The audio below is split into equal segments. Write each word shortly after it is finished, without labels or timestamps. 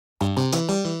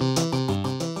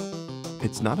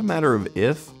It's not a matter of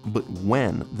if, but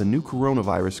when the new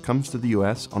coronavirus comes to the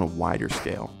US on a wider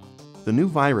scale. The new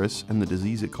virus and the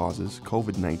disease it causes,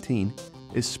 COVID-19,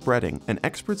 is spreading, and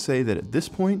experts say that at this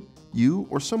point, you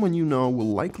or someone you know will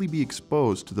likely be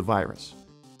exposed to the virus.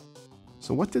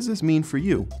 So what does this mean for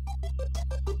you?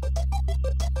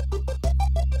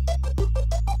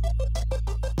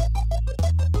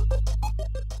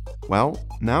 Well,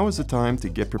 now is the time to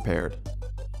get prepared.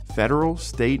 Federal,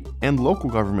 state, and local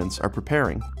governments are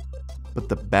preparing, but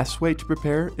the best way to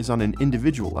prepare is on an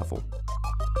individual level.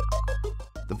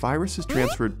 The virus is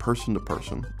transferred person to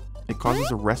person. It causes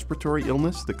a respiratory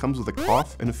illness that comes with a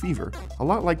cough and a fever, a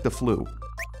lot like the flu.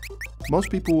 Most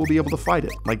people will be able to fight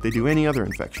it, like they do any other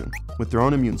infection, with their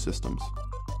own immune systems.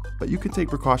 But you can take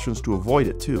precautions to avoid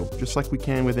it too, just like we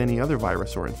can with any other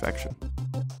virus or infection.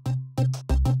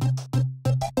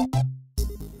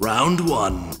 Round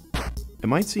 1. It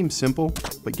might seem simple,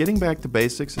 but getting back to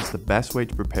basics is the best way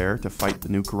to prepare to fight the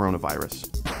new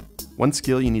coronavirus. One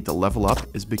skill you need to level up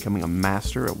is becoming a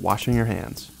master at washing your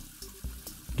hands.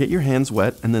 Get your hands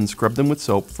wet and then scrub them with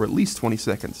soap for at least 20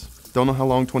 seconds. Don't know how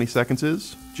long 20 seconds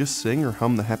is? Just sing or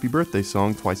hum the happy birthday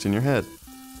song twice in your head.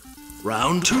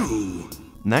 Round 2.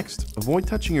 Next, avoid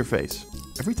touching your face.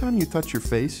 Every time you touch your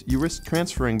face, you risk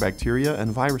transferring bacteria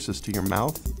and viruses to your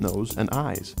mouth, nose, and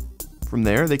eyes. From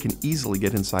there, they can easily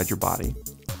get inside your body.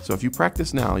 So if you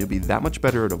practice now, you'll be that much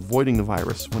better at avoiding the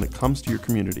virus when it comes to your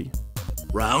community.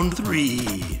 Round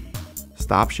 3.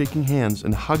 Stop shaking hands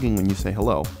and hugging when you say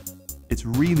hello. It's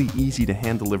really easy to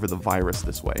hand deliver the virus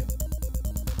this way.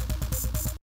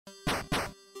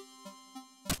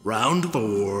 Round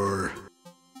 4.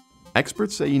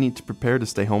 Experts say you need to prepare to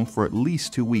stay home for at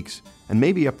least 2 weeks, and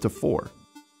maybe up to 4.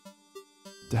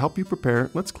 To help you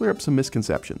prepare, let's clear up some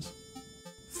misconceptions.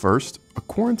 First, a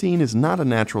quarantine is not a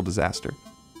natural disaster.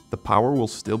 The power will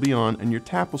still be on and your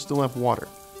tap will still have water.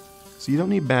 So you don't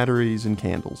need batteries and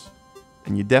candles.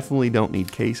 And you definitely don't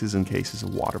need cases and cases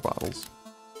of water bottles.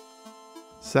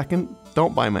 Second,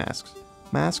 don't buy masks.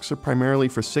 Masks are primarily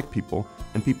for sick people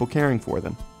and people caring for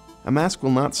them. A mask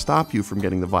will not stop you from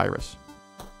getting the virus.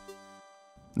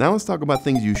 Now let's talk about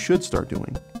things you should start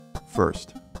doing.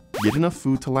 First, get enough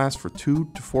food to last for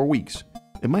 2 to 4 weeks.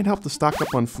 It might help to stock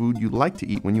up on food you like to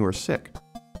eat when you are sick.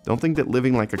 Don't think that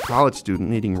living like a college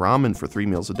student eating ramen for 3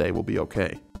 meals a day will be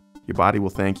okay. Your body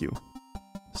will thank you.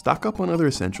 Stock up on other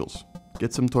essentials.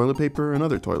 Get some toilet paper and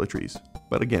other toiletries.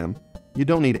 But again, you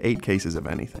don't need 8 cases of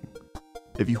anything.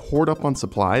 If you hoard up on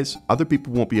supplies, other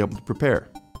people won't be able to prepare.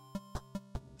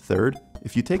 Third,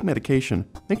 if you take medication,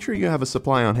 make sure you have a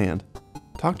supply on hand.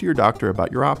 Talk to your doctor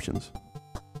about your options.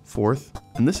 Fourth,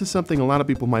 and this is something a lot of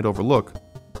people might overlook,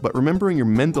 but remembering your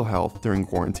mental health during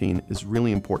quarantine is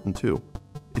really important too.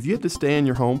 If you had to stay in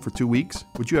your home for 2 weeks,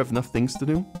 would you have enough things to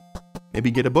do? Maybe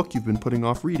get a book you've been putting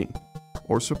off reading,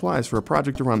 or supplies for a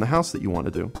project around the house that you want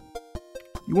to do.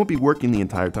 You won't be working the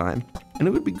entire time, and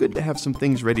it would be good to have some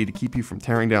things ready to keep you from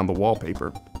tearing down the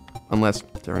wallpaper, unless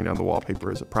tearing down the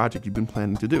wallpaper is a project you've been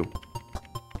planning to do.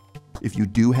 If you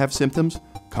do have symptoms,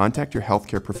 contact your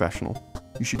healthcare professional.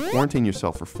 You should quarantine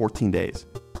yourself for 14 days.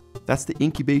 That's the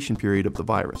incubation period of the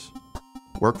virus.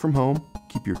 Work from home,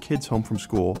 keep your kids home from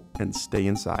school, and stay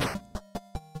inside.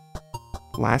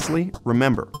 Lastly,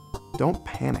 remember, don't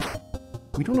panic.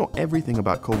 We don't know everything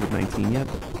about COVID-19 yet,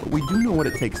 but we do know what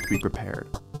it takes to be prepared.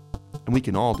 And we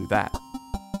can all do that.